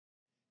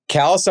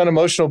Callous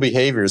unemotional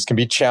behaviors can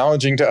be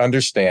challenging to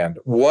understand.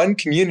 One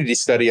community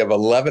study of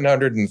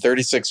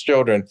 1,136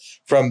 children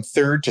from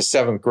 3rd to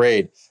 7th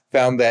grade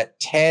found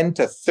that 10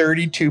 to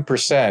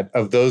 32%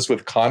 of those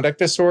with conduct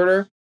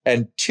disorder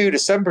and 2 to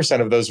 7%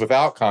 of those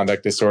without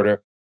conduct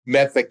disorder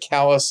met the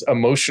callous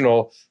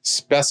emotional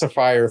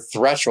specifier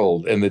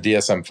threshold in the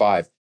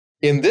DSM-5.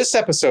 In this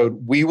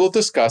episode, we will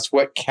discuss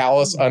what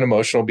callous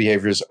unemotional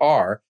behaviors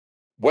are,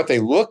 what they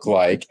look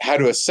like, how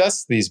to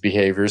assess these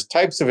behaviors,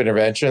 types of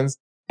interventions,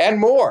 and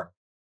more.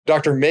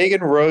 Dr. Meghan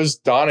Rose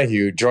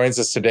Donohue joins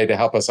us today to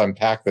help us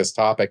unpack this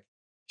topic.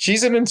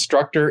 She's an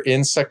instructor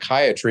in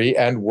psychiatry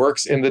and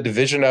works in the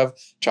Division of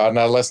Child and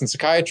Adolescent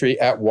Psychiatry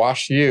at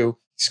WashU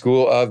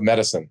School of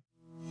Medicine.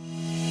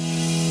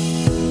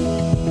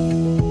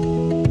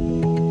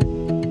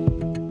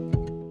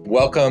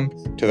 Welcome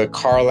to the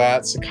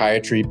Callous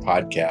Psychiatry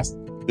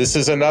Podcast. This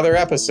is another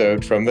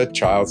episode from the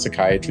Child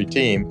Psychiatry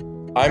team.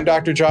 I'm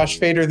Dr. Josh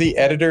Fader, the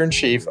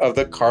editor-in-chief of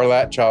the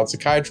Callous Child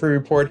Psychiatry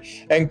Report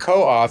and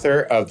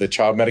co-author of the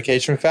Child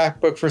Medication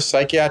Factbook for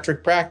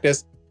Psychiatric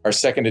Practice. Our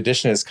second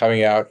edition is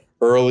coming out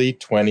early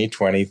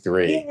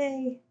 2023.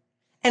 Yay!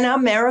 And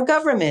I'm Mara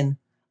Goverman,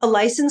 a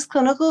licensed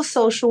clinical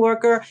social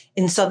worker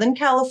in Southern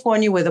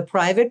California with a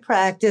private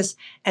practice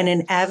and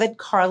an avid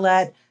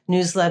Callous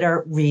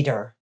newsletter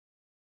reader.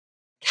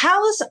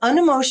 Callous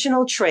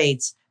unemotional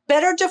traits,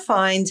 better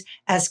defined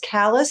as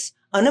callous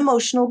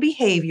unemotional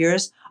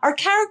behaviors, are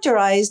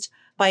characterized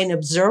by an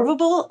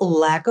observable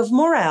lack of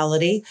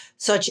morality,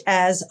 such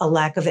as a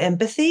lack of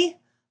empathy,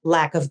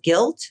 lack of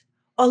guilt,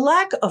 or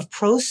lack of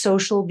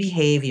pro-social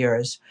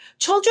behaviors.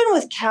 Children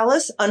with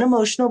callous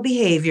unemotional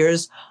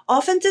behaviors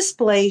often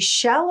display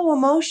shallow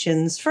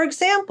emotions. For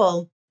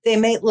example, they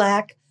may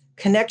lack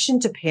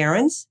connection to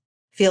parents,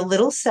 feel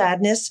little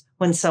sadness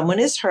when someone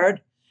is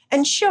hurt,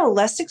 and show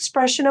less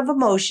expression of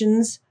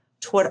emotions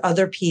toward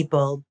other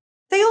people.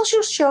 They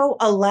also show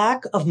a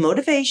lack of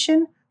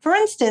motivation. For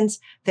instance,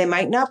 they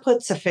might not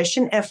put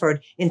sufficient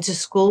effort into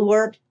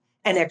schoolwork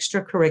and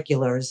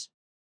extracurriculars.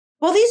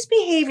 While these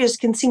behaviors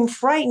can seem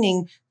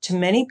frightening to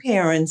many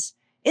parents,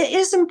 it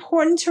is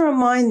important to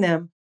remind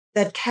them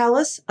that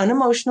callous,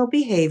 unemotional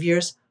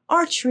behaviors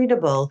are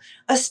treatable,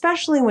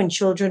 especially when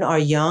children are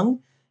young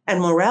and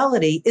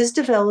morality is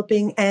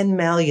developing and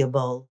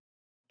malleable.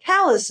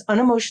 Callous,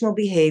 unemotional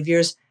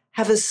behaviors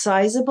have a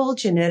sizable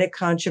genetic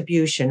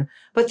contribution,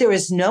 but there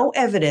is no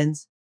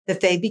evidence that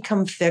they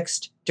become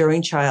fixed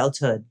during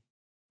childhood.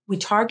 We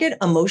target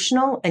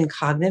emotional and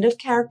cognitive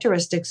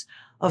characteristics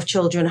of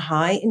children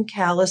high in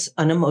callous,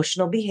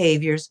 unemotional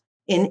behaviors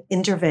in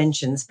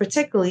interventions,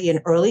 particularly in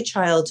early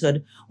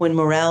childhood when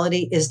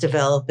morality is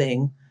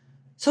developing.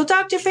 So,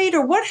 Dr.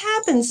 Fader, what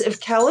happens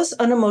if callous,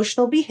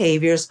 unemotional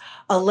behaviors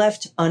are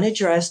left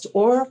unaddressed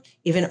or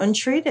even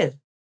untreated?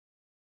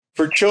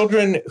 For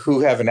children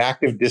who have an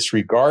active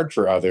disregard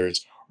for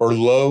others or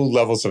low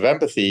levels of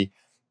empathy,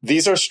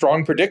 these are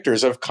strong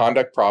predictors of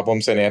conduct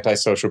problems and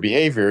antisocial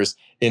behaviors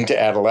into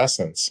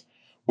adolescence.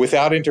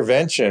 Without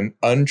intervention,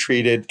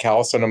 untreated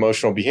callous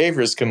unemotional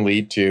behaviors can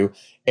lead to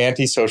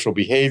antisocial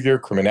behavior,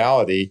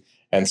 criminality,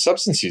 and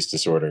substance use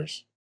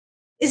disorders.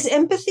 Is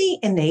empathy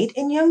innate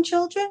in young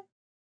children?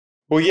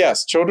 Well,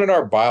 yes, children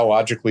are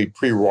biologically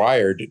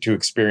pre-wired to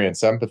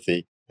experience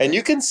empathy. And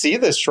you can see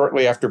this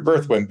shortly after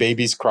birth when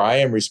babies cry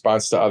in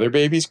response to other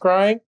babies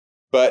crying,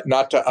 but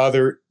not to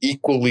other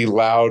equally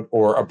loud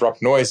or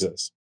abrupt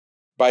noises.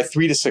 By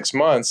 3 to 6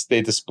 months,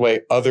 they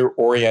display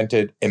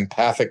other-oriented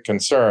empathic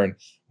concern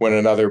when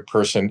another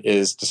person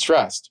is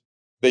distressed.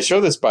 They show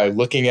this by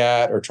looking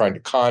at or trying to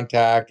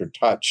contact or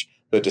touch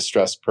the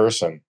distressed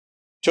person.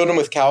 Children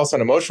with callous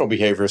unemotional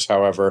behaviors,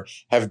 however,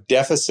 have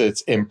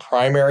deficits in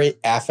primary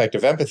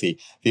affective empathy,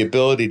 the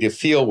ability to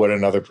feel what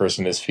another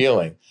person is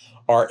feeling.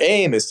 Our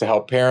aim is to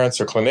help parents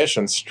or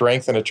clinicians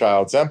strengthen a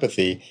child's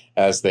empathy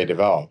as they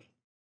develop.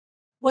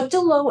 What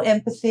do low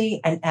empathy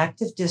and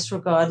active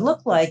disregard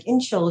look like in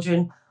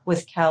children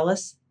with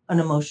callous,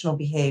 unemotional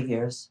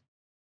behaviors?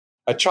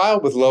 A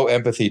child with low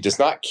empathy does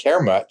not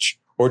care much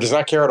or does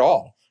not care at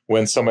all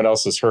when someone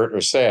else is hurt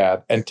or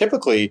sad, and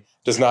typically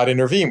does not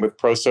intervene with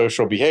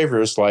prosocial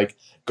behaviors like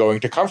going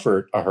to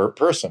comfort a hurt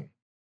person.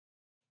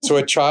 So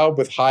a child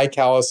with high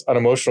callous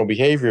unemotional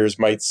behaviors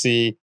might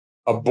see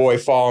a boy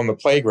fall on the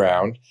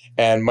playground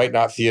and might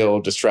not feel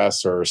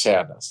distress or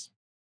sadness.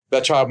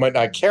 That child might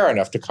not care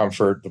enough to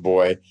comfort the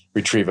boy,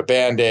 retrieve a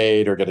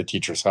Band-Aid, or get a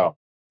teacher's help.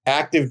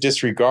 Active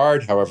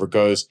disregard, however,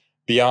 goes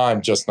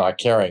beyond just not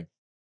caring.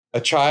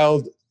 A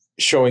child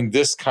showing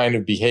this kind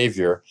of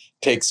behavior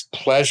takes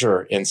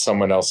pleasure in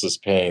someone else's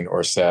pain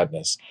or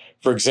sadness.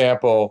 For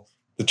example,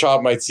 the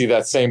child might see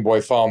that same boy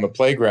fall on the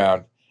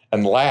playground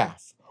and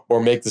laugh,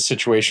 or make the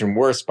situation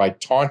worse by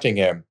taunting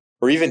him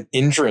or even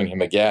injuring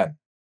him again.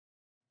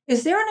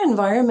 Is there an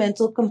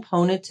environmental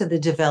component to the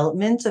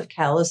development of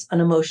callous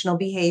unemotional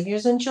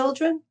behaviors in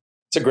children?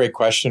 It's a great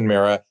question,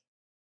 Mara.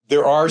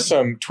 There are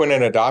some twin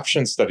and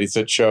adoption studies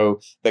that show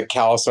that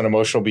callous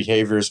unemotional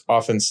behaviors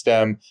often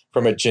stem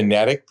from a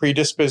genetic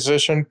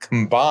predisposition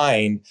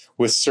combined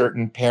with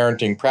certain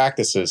parenting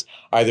practices,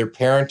 either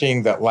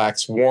parenting that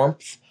lacks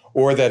warmth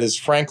or that is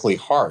frankly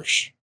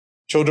harsh.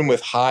 Children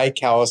with high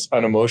callous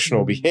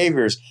unemotional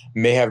behaviors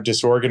may have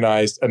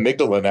disorganized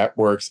amygdala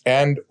networks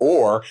and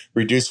or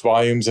reduced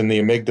volumes in the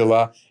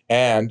amygdala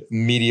and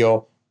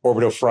medial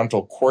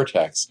orbitofrontal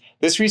cortex.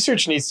 This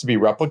research needs to be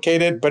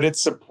replicated, but it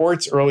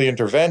supports early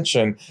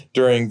intervention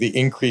during the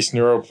increased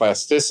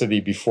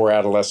neuroplasticity before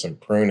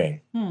adolescent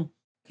pruning.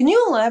 Can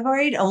you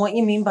elaborate on what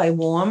you mean by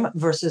warm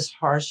versus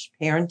harsh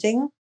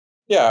parenting?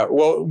 Yeah,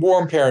 well,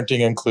 warm parenting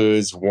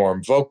includes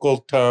warm vocal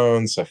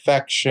tones,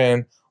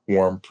 affection,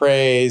 warm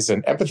praise,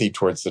 and empathy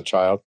towards the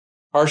child.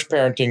 Harsh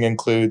parenting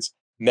includes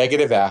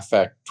negative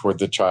affect toward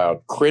the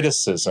child,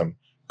 criticism,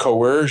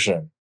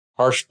 coercion,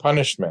 harsh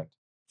punishment,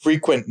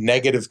 frequent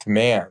negative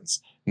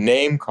commands,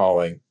 name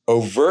calling,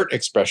 overt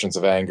expressions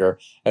of anger,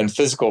 and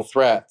physical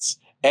threats,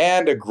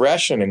 and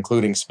aggression,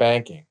 including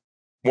spanking.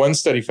 One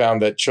study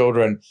found that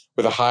children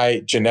with a high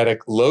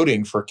genetic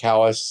loading for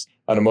callous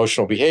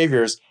unemotional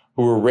behaviors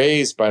who were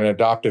raised by an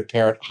adoptive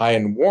parent high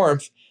in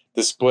warmth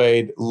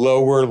displayed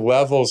lower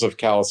levels of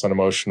callous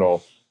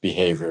unemotional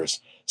behaviors.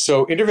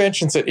 So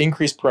interventions that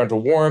increase parental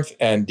warmth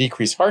and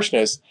decrease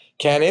harshness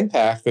can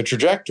impact the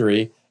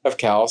trajectory of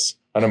callous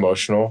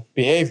unemotional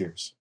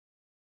behaviors.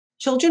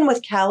 Children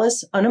with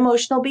callous,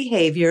 unemotional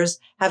behaviors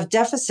have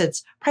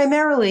deficits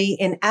primarily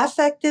in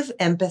affective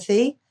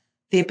empathy,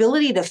 the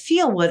ability to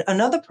feel what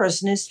another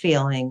person is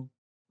feeling.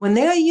 When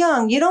they are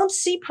young, you don't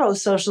see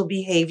prosocial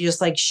behaviors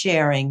like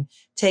sharing,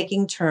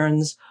 taking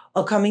turns,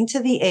 or coming to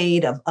the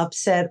aid of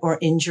upset or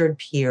injured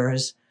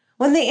peers.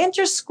 When they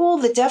enter school,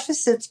 the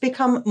deficits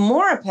become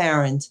more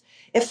apparent.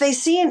 If they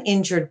see an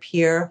injured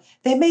peer,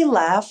 they may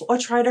laugh or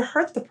try to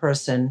hurt the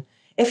person.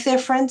 If their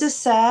friend is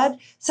sad,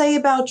 say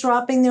about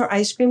dropping their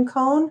ice cream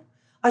cone,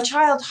 a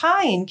child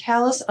high in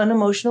callous,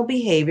 unemotional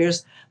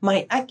behaviors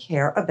might not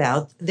care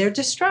about their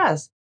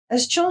distress.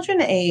 As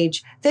children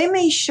age, they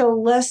may show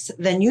less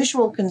than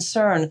usual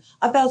concern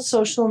about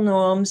social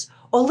norms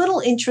or little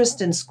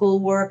interest in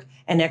schoolwork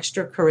and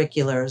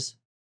extracurriculars.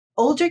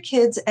 Older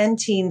kids and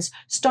teens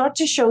start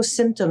to show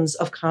symptoms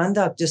of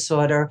conduct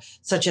disorder,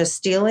 such as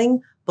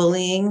stealing,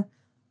 bullying,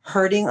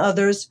 hurting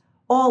others,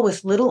 all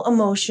with little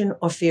emotion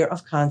or fear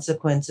of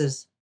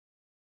consequences.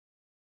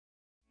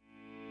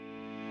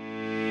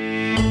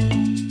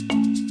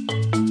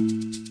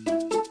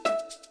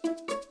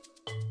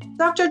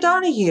 Dr.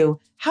 Donohue,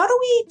 how do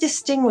we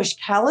distinguish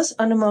callous,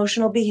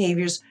 unemotional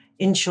behaviors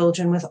in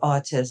children with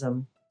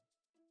autism?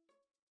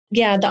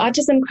 Yeah, the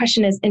autism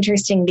question is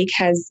interesting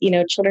because,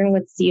 children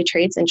with CU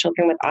traits and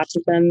children with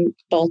autism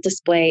both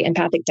display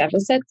empathic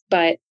deficits,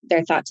 but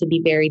they're thought to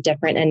be very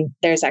different. And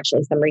there's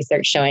actually some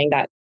research showing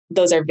that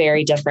those are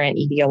very different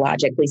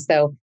etiologically.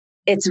 So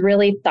it's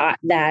really thought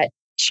that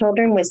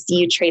children with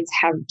CU traits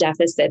have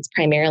deficits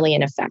primarily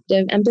in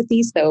affective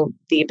empathy, so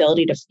the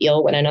ability to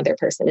feel what another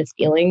person is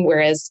feeling,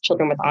 whereas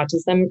children with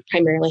autism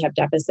primarily have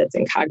deficits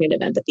in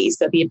cognitive empathy,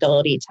 so the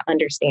ability to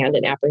understand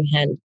and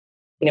apprehend,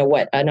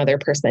 what another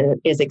person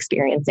is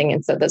experiencing.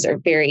 And so those are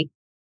very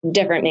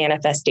different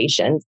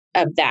manifestations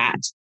of that.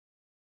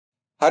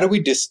 How do we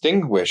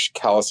distinguish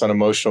callous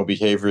unemotional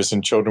behaviors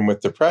in children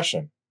with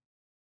depression?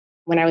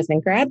 When I was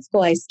in grad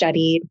school, I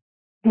studied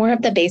more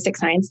of the basic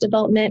science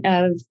development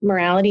of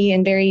morality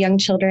in very young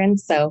children.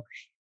 So,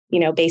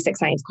 basic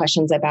science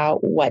questions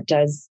about what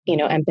does,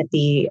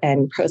 empathy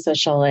and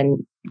prosocial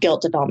and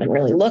guilt development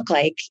really look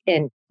like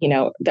in,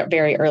 the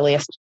very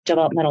earliest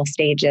developmental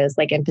stages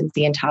like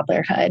infancy and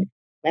toddlerhood.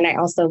 And I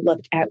also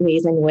looked at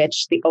ways in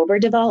which the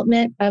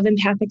overdevelopment of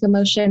empathic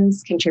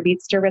emotions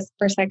contributes to risk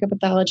for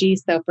psychopathology.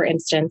 So for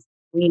instance,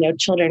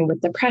 children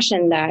with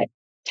depression that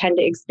tend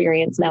to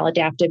experience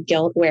maladaptive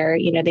guilt where,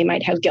 they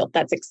might have guilt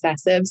that's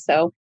excessive.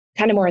 So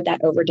kind of more of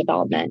that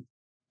overdevelopment.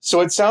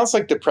 So it sounds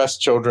like depressed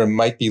children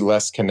might be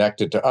less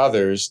connected to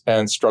others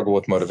and struggle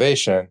with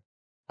motivation.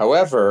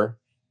 However,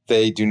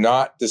 they do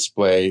not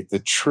display the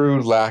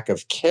true lack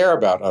of care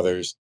about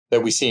others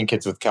that we see in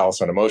kids with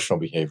callous unemotional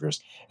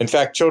behaviors. In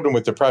fact, children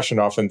with depression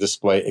often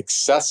display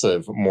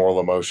excessive moral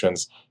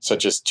emotions,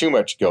 such as too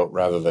much guilt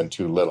rather than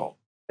too little.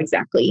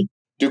 Exactly.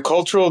 Do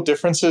cultural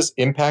differences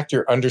impact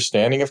your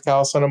understanding of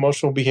callous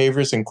unemotional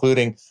behaviors,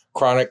 including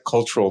chronic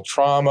cultural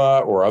trauma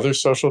or other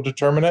social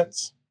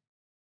determinants?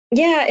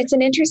 Yeah, it's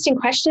an interesting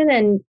question.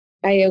 And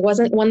I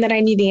wasn't one that I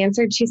knew the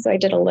answer to. So I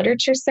did a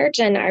literature search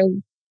and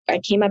I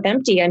came up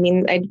empty. I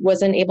mean, I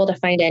wasn't able to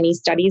find any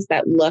studies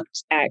that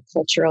looked at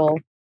cultural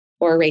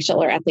or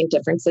racial or ethnic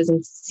differences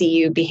in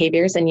CU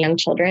behaviors in young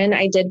children.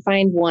 I did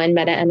find one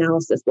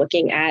meta-analysis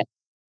looking at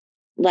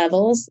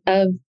levels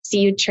of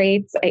CU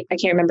traits. I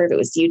can't remember if it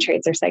was CU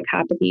traits or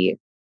psychopathy.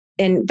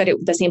 But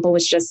the sample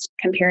was just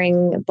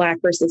comparing Black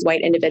versus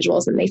white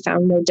individuals, and they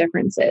found no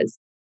differences.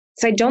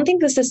 So I don't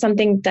think this is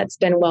something that's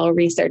been well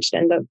researched,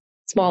 and the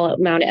small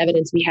amount of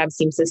evidence we have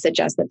seems to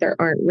suggest that there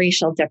aren't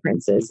racial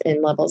differences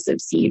in levels of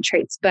CU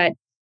traits. But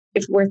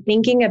if we're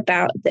thinking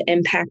about the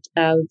impact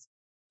of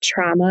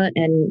trauma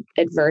and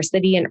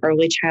adversity and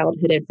early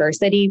childhood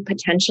adversity,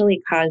 potentially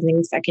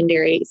causing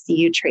secondary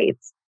CU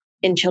traits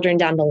in children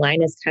down the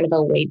line is kind of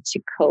a way to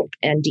cope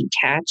and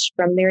detach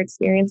from their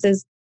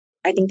experiences.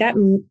 I think that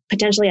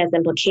potentially has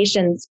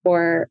implications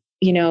for,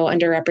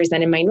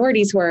 underrepresented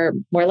minorities who are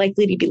more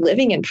likely to be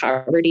living in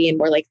poverty and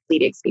more likely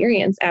to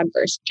experience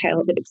adverse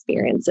childhood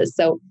experiences.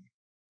 So,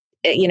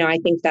 I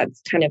think that's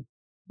kind of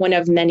one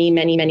of many,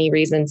 many, many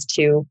reasons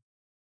to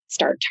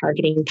start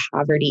targeting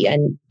poverty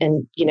and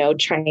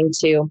trying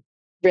to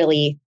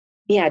really,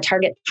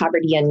 target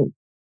poverty and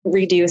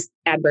reduce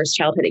adverse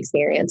childhood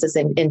experiences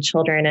in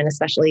children. And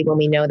especially when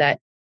we know that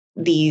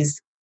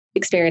these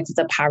experiences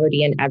of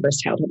poverty and adverse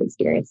childhood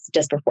experience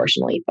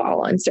disproportionately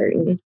fall on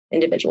certain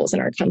individuals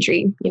in our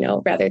country,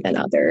 rather than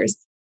others.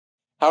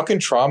 How can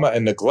trauma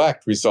and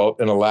neglect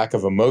result in a lack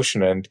of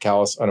emotion and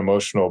callous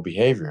unemotional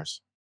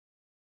behaviors?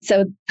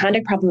 So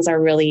conduct problems are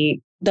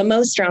really the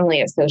most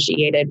strongly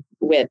associated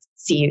with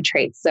CU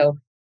traits. So,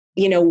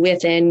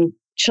 within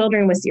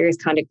children with serious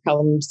conduct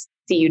problems,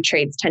 CU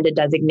traits tend to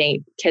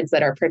designate kids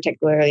that are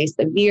particularly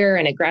severe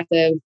and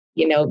aggressive.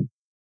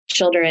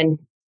 Children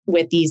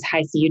with these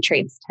high CU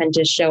traits tend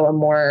to show a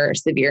more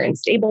severe and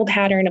stable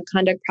pattern of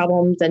conduct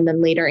problems and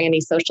then later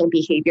antisocial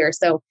behavior.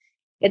 So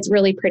it's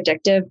really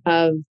predictive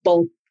of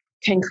both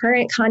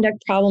concurrent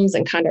conduct problems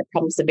and conduct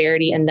problem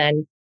severity, and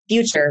then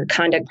future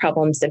conduct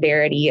problem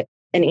severity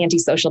and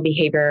antisocial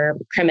behavior,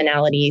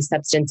 criminality,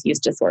 substance use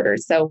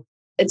disorders. So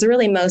it's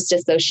really most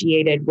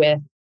associated with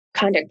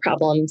conduct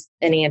problems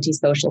and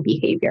antisocial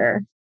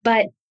behavior.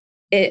 But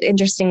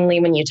interestingly,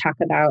 when you talk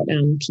about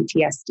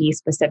PTSD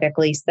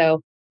specifically,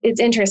 so it's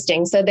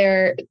interesting. So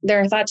there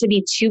are thought to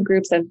be two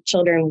groups of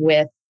children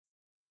with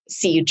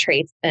CU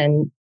traits,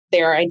 and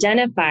they're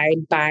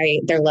identified by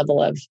their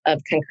level of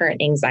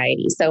concurrent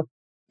anxiety. So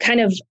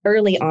kind of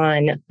early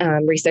on,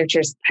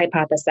 researchers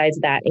hypothesized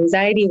that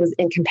anxiety was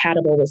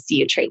incompatible with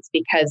CU traits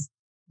because,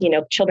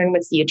 children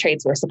with CU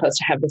traits were supposed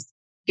to have this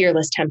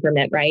fearless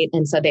temperament, right?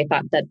 And so they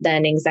thought that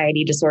then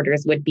anxiety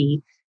disorders would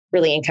be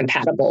really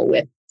incompatible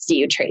with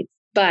CU traits.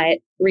 But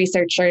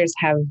researchers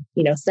have,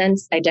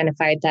 since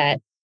identified that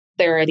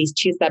there are these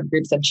two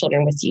subgroups of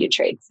children with CU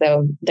traits.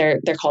 So they're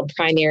called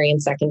primary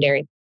and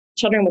secondary.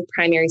 Children with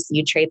primary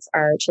CU traits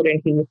are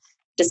children who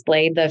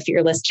display the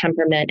fearless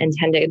temperament and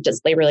tend to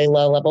display really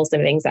low levels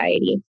of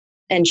anxiety.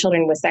 And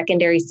children with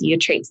secondary CU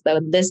traits, though,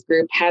 this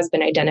group has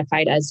been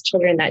identified as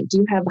children that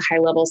do have high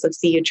levels of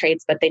CU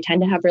traits, but they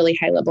tend to have really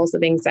high levels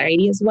of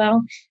anxiety as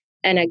well.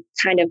 And a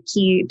kind of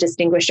key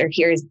distinguisher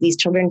here is these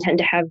children tend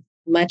to have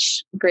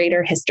much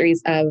greater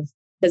histories of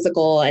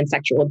physical and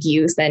sexual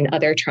abuse and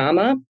other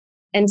trauma.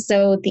 And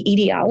so the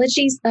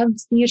etiologies of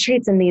CU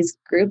traits in these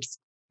groups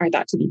are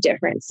thought to be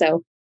different.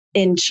 So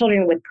in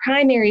children with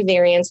primary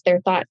variants, they're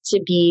thought to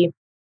be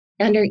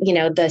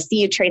the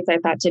CU traits are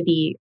thought to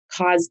be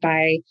caused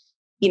by,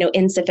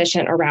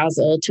 insufficient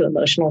arousal to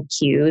emotional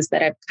cues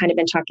that I've kind of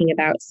been talking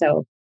about.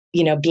 So,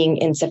 being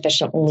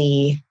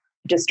insufficiently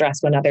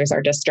distressed when others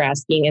are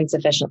distressed, being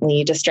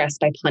insufficiently distressed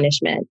by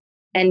punishment.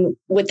 And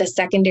with the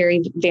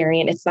secondary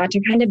variant, it's thought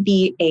to kind of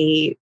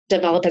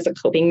develop as a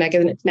coping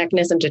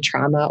mechanism to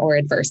trauma or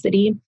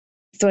adversity.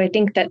 So I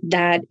think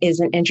that is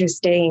an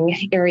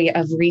interesting area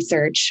of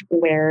research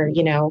where,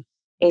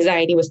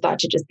 anxiety was thought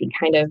to just be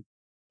kind of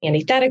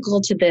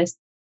antithetical to this,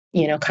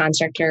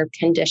 construct or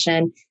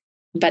condition.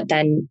 But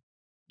then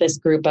this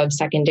group of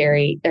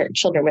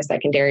children with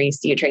secondary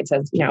CU traits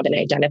has now been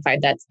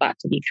identified that's thought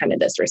to be kind of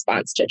this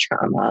response to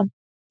trauma.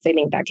 So I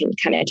think that can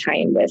kind of tie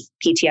in with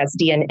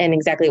PTSD and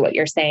exactly what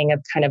you're saying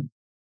of kind of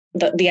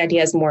the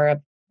idea is more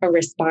of a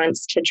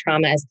response to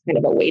trauma as kind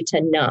of a way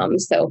to numb.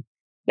 So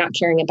not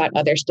caring about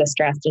others'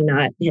 distress and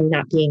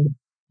not being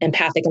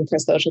empathic and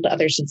prosocial to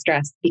others'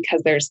 distress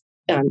because there's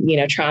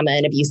trauma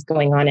and abuse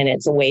going on, and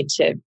it's a way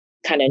to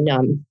kind of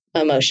numb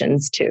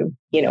emotions to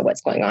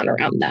what's going on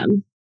around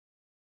them.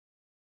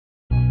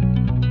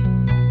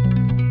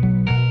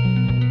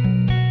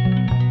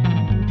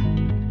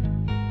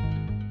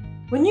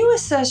 When you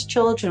assess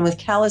children with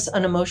callous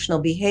unemotional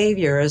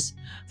behaviors,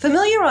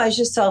 familiarize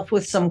yourself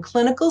with some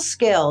clinical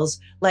skills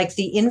like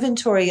the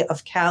Inventory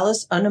of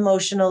Callous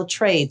Unemotional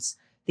Traits,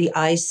 the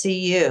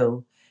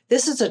ICU.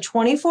 This is a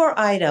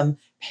 24-item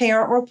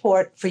parent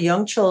report for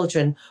young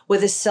children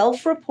with a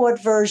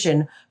self-report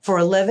version for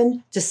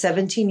 11 to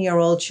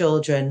 17-year-old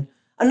children.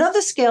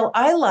 Another scale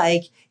I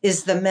like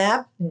is the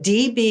MAP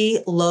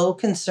DB Low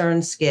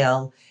Concern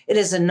Scale. It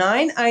is a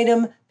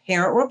 9-item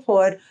parent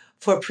report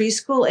for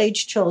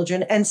preschool-age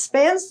children and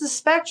spans the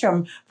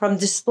spectrum from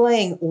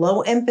displaying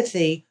low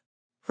empathy,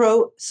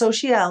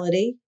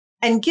 pro-sociality,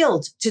 and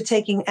guilt to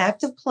taking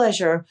active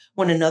pleasure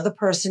when another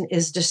person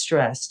is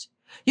distressed.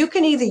 You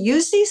can either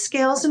use these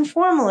scales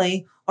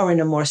informally or in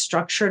a more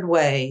structured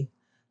way.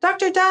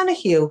 Dr.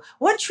 Donohue,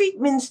 what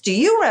treatments do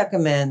you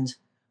recommend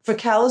for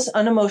callous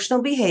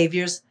unemotional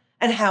behaviors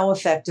and how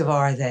effective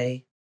are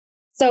they?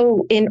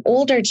 So in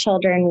older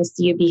children with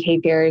CU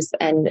behaviors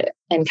and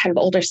kind of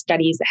older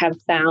studies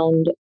have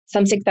found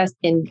some success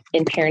in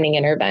parenting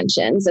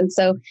interventions. And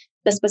so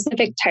the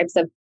specific types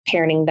of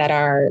parenting that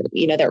are,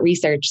 that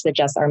research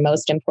suggests are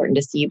most important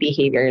to CU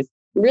behaviors,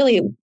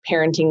 really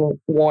parenting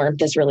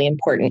warmth is really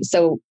important.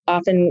 So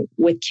often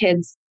with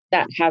kids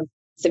that have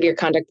severe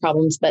conduct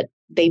problems, but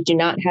they do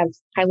not have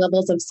high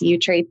levels of CU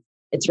traits,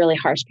 it's really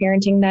harsh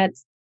parenting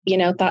that's,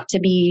 thought to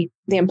be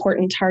the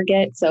important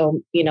target.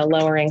 So,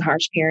 lowering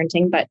harsh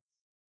parenting. But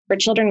for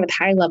children with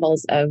high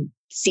levels of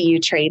CU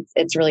traits,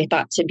 it's really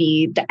thought to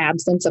be the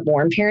absence of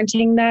warm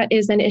parenting that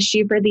is an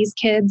issue for these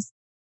kids.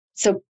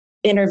 So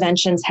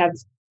interventions have,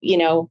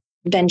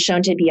 been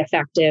shown to be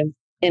effective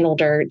in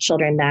older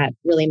children that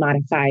really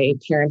modify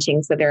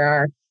parenting. So there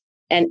are,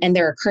 and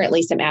there are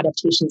currently some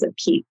adaptations of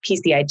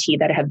PCIT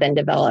that have been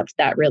developed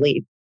that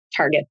really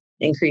target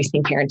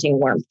increasing parenting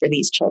warmth for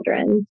these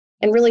children.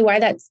 And really why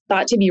that's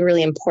thought to be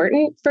really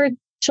important for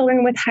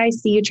children with high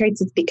CU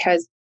traits is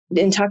because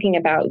in talking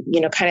about,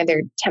 kind of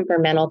their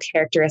temperamental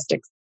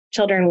characteristics,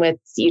 children with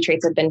CU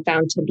traits have been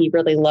found to be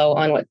really low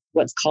on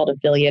what's called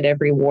affiliative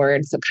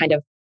reward. So kind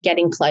of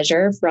getting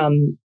pleasure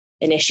from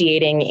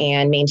initiating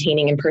and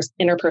maintaining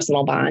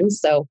interpersonal bonds.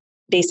 So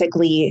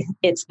basically,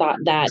 it's thought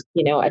that,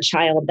 a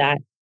child that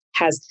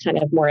has kind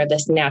of more of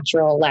this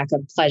natural lack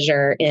of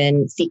pleasure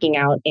in seeking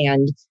out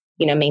and,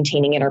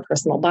 maintaining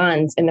interpersonal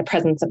bonds in the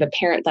presence of a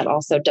parent that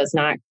also does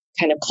not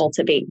kind of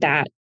cultivate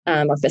that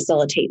or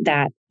facilitate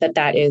that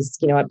is,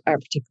 a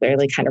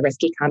particularly kind of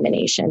risky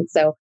combination.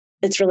 So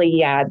it's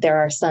really, there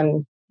are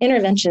some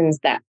interventions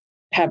that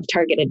have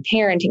targeted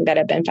parenting that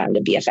have been found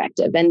to be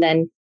effective. And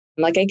then,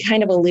 like I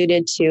kind of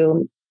alluded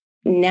to,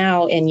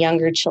 now in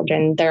younger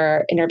children, there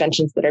are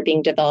interventions that are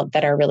being developed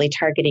that are really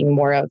targeting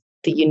more of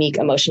the unique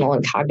emotional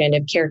and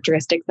cognitive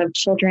characteristics of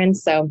children.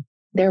 So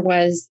there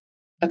was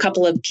a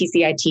couple of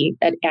PCIT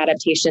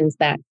adaptations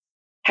that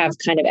have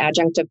kind of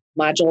adjunctive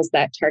modules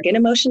that target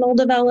emotional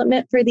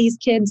development for these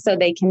kids. So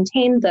they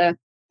contain the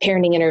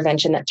parenting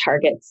intervention that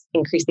targets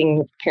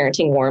increasing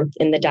parenting warmth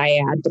in the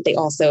dyad, but they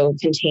also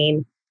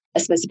contain a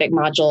specific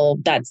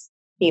module that's,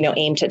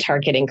 aimed to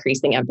target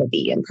increasing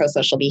empathy and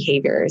prosocial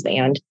behaviors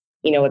and,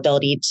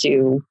 ability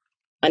to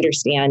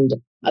understand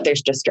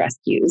others' distress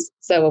cues.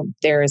 So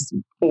there's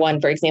one,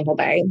 for example,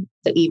 by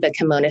the Eva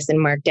Kimonis and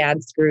Mark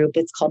Dadd's group.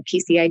 It's called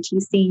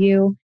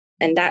PCIT-CU.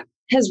 And that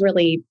has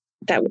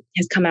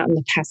come out in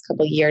the past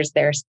couple of years.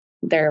 There's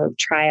their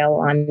trial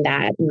on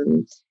that.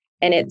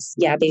 And it's,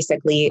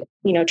 basically,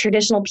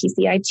 traditional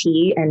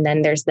PCIT. And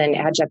then there's an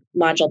adjunct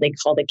module they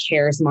call the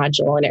CARES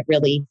module. And it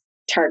really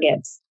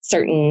targets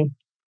certain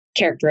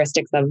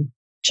characteristics of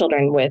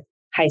children with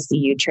high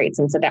CU traits.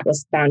 And so that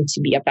was found to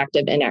be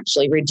effective in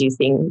actually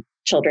reducing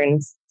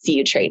children's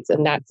CU traits.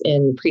 And that's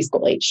in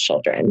preschool age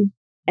children.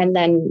 And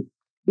then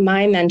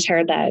my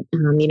mentor that,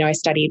 I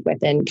studied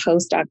with in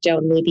postdoc, Joe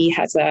Levy,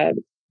 has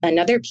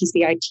another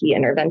PCIT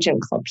intervention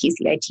called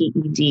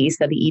PCIT-ED.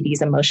 So the ED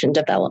is emotion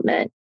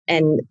development.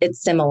 And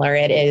it's similar.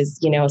 It is,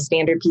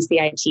 standard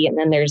PCIT. And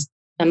then there's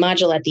a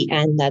module at the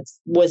end that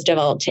was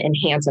developed to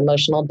enhance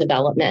emotional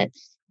development.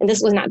 And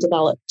this was not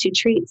developed to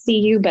treat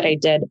CU, but I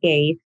did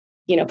a,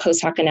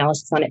 post hoc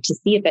analysis on it to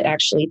see if it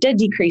actually did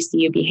decrease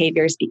CU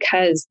behaviors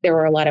because there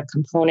were a lot of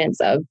components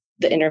of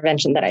the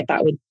intervention that I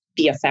thought would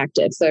be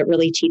effective. So it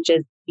really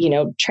teaches,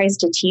 tries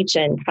to teach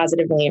and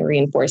positively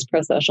reinforce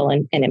prosocial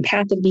and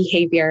empathic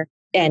behavior.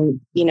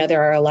 And,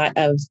 there are a lot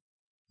of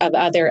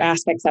other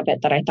aspects of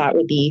it that I thought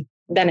would be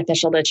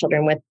beneficial to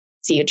children with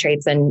CU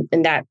traits. And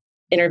that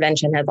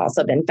intervention has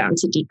also been found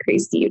to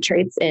decrease CU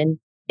traits in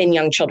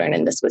young children.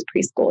 And this was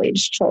preschool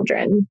age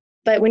children.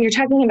 But when you're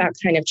talking about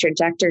kind of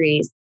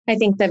trajectories, I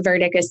think the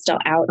verdict is still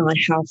out on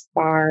how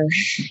far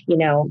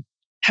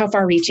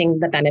reaching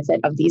the benefit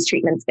of these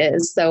treatments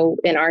is. So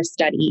in our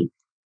study,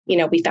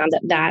 we found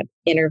that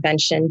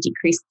intervention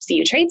decreased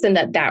CU traits and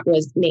that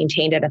was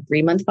maintained at a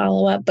 3-month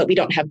follow-up, but we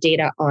don't have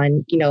data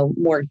on,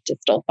 more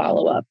distal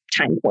follow-up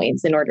time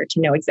points in order to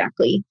know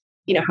exactly,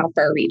 how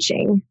far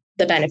reaching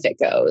the benefit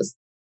goes.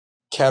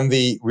 Can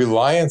the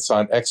reliance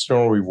on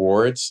external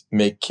rewards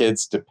make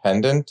kids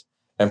dependent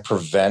and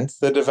prevent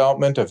the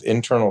development of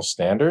internal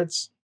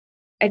standards?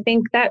 I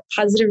think that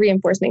positive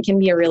reinforcement can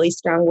be a really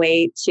strong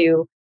way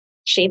to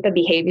shape a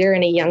behavior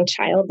in a young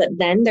child that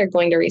then they're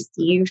going to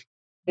receive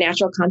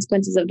natural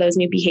consequences of those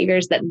new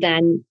behaviors that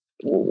then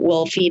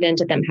will feed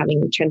into them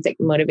having intrinsic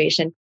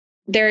motivation.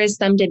 There is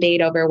some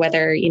debate over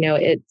whether,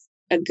 it's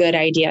a good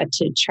idea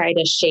to try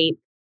to shape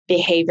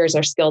behaviors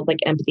or skills like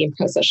empathy and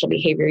prosocial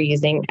behavior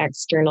using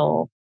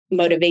external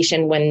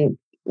motivation when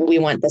we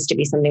want this to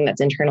be something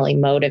that's internally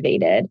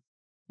motivated.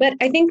 But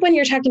I think when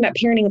you're talking about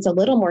parenting, it's a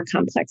little more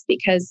complex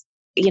because,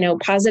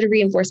 positive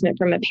reinforcement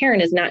from a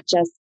parent is not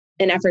just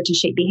an effort to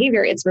shape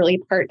behavior. It's really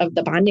part of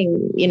the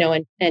bonding,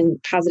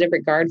 and positive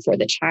regard for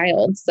the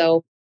child.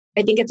 So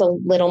I think it's a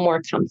little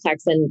more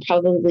complex and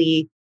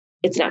probably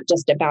it's not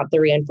just about the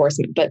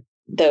reinforcement, but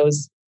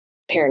those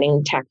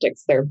parenting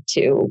tactics serve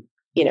to,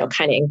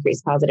 kind of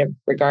increase positive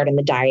regard in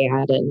the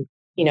dyad and,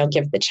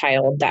 give the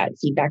child that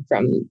feedback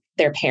from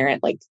their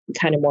parent, like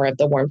kind of more of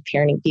the warm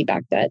parenting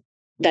feedback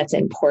that's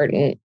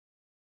important.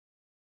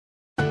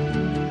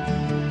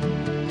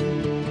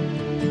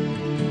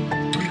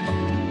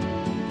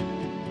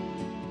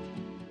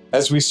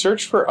 As we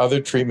search for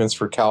other treatments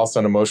for callous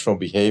unemotional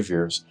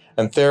behaviors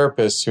and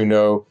therapists who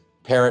know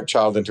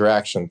parent-child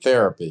interaction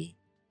therapy,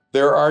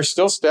 there are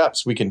still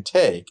steps we can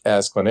take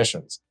as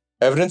clinicians.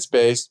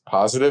 Evidence-based,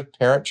 positive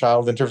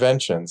parent-child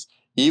interventions,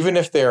 even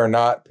if they are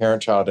not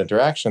parent-child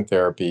interaction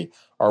therapy,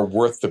 are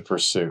worth the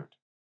pursuit.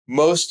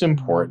 Most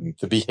important,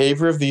 the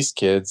behavior of these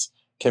kids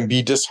can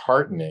be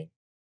disheartening,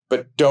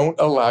 but don't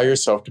allow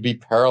yourself to be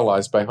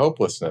paralyzed by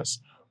hopelessness.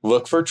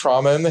 Look for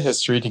trauma in the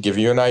history to give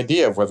you an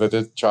idea of whether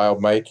the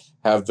child might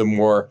have the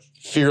more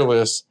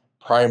fearless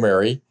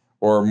primary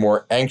or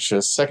more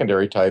anxious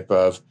secondary type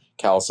of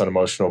callous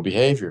unemotional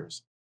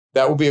behaviors.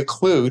 That will be a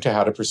clue to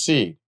how to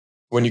proceed.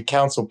 When you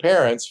counsel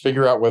parents,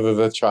 figure out whether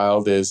the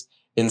child is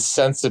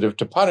insensitive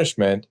to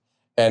punishment,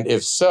 and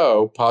if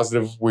so,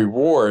 positive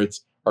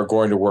rewards are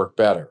going to work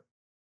better.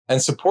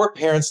 And support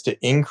parents to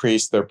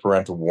increase their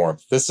parental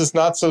warmth. This is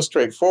not so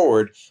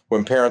straightforward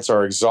when parents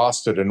are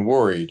exhausted and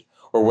worried,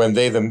 or when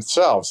they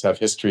themselves have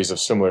histories of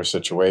similar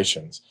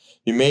situations.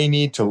 You may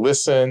need to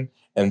listen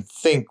and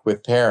think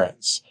with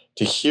parents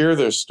to hear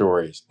their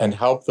stories and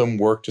help them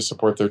work to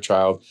support their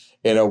child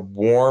in a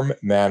warm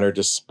manner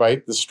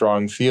despite the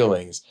strong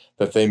feelings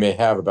that they may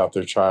have about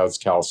their child's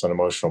callous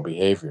unemotional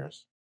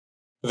behaviors.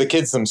 For the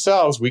kids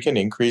themselves, we can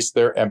increase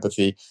their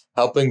empathy,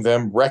 helping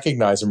them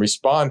recognize and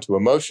respond to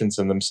emotions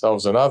in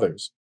themselves and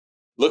others.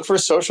 Look for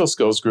social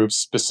skills groups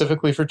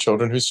specifically for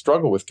children who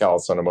struggle with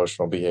callous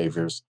unemotional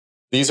behaviors.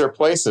 These are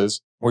places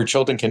where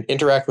children can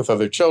interact with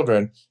other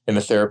children in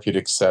a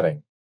therapeutic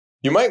setting.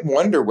 You might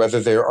wonder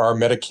whether there are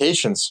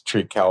medications to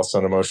treat callous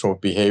unemotional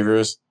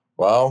behaviors.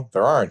 Well,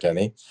 there aren't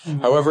any.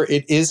 However,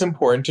 it is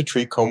important to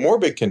treat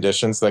comorbid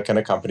conditions that can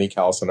accompany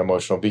callous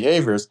unemotional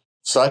behaviors,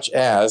 such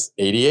as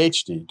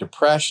ADHD,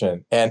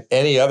 depression, and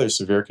any other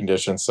severe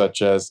conditions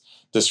such as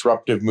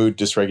disruptive mood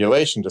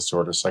dysregulation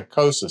disorder,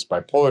 psychosis,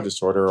 bipolar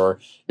disorder, or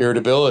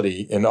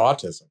irritability in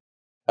autism.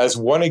 As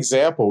one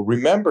example,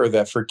 remember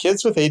that for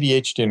kids with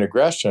ADHD and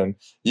aggression,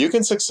 you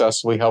can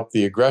successfully help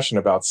the aggression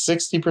about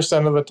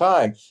 60% of the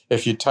time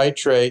if you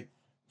titrate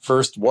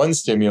first one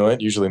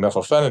stimulant, usually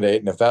methylphenidate,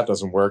 and if that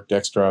doesn't work,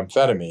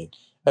 dextroamphetamine.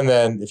 And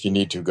then, if you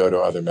need to, go to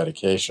other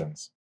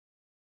medications.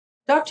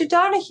 Dr.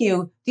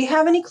 Donohue, do you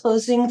have any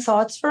closing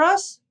thoughts for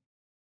us?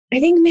 I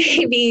think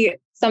maybe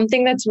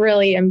something that's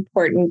really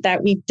important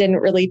that we didn't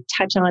really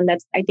touch on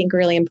that's, I think,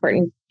 really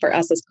important for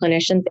us as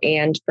clinicians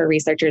and for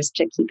researchers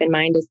to keep in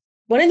mind is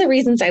one of the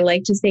reasons I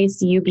like to say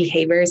CU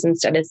behaviors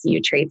instead of CU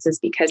traits is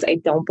because I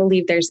don't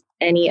believe there's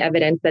any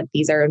evidence that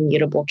these are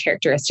immutable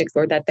characteristics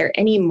or that they're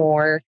any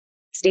more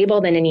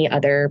stable than any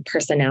other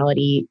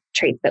personality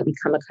traits that we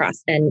come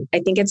across. And I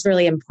think it's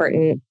really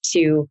important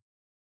to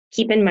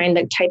keep in mind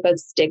the type of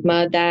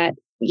stigma that,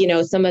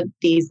 some of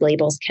these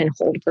labels can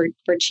hold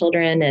for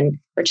children and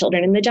for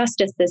children in the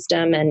justice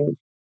system. And,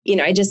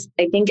 I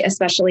think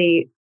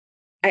especially,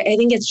 I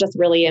think it's just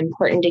really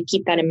important to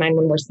keep that in mind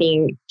when we're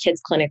seeing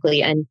kids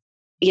clinically and,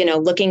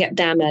 looking at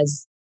them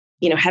as,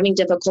 having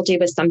difficulty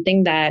with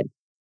something that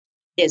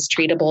is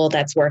treatable,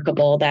 that's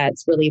workable,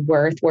 that's really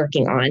worth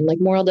working on. Like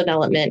moral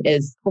development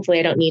is, hopefully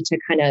I don't need to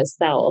kind of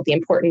sell the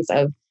importance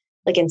of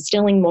like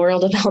instilling moral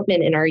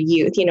development in our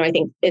youth. I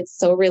think it's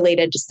so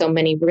related to so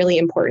many really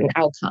important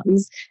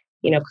outcomes,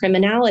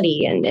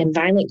 criminality and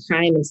violent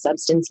crime and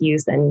substance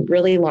use and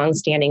really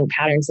longstanding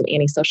patterns of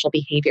antisocial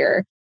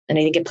behavior. And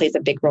I think it plays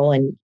a big role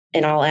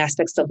in all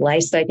aspects of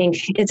life. So I think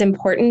it's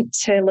important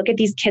to look at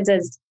these kids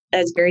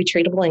as very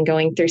treatable and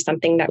going through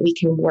something that we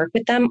can work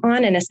with them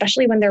on. And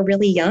especially when they're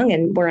really young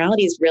and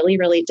morality is really,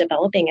 really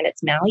developing and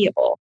it's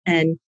malleable.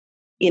 And,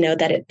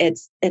 that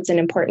it's an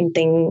important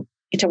thing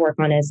to work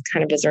on as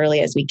early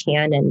as we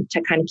can and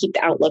to kind of keep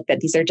the outlook that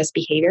these are just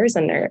behaviors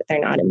and they're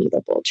not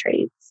immutable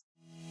traits.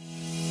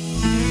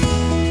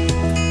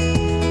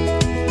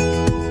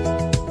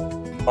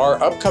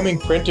 Our upcoming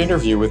print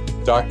interview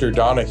with Dr.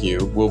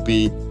 Donohue will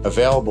be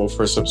available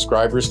for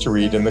subscribers to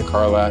read in the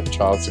Callous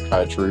Child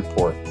Psychiatry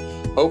Report.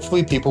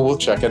 Hopefully people will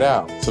check it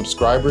out.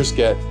 Subscribers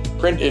get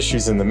print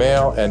issues in the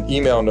mail and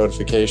email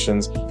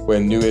notifications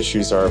when new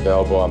issues are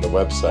available on the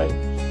website.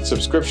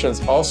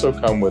 Subscriptions also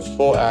come with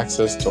full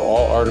access to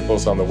all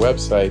articles on the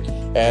website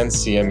and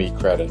CME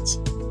credits.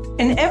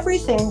 And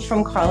everything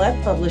from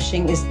Callous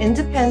Publishing is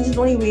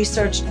independently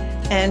researched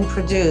and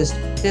produced.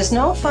 There's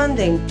no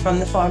funding from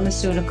the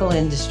pharmaceutical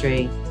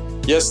industry.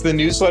 Yes, the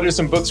newsletters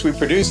and books we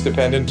produce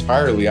depend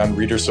entirely on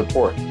reader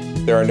support.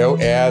 There are no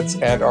ads,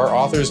 and our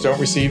authors don't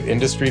receive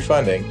industry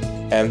funding,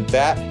 and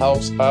that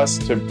helps us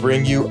to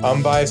bring you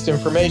unbiased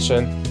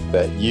information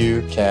that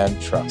you can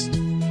trust.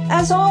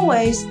 As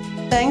always,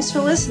 thanks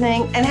for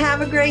listening and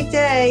have a great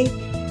day.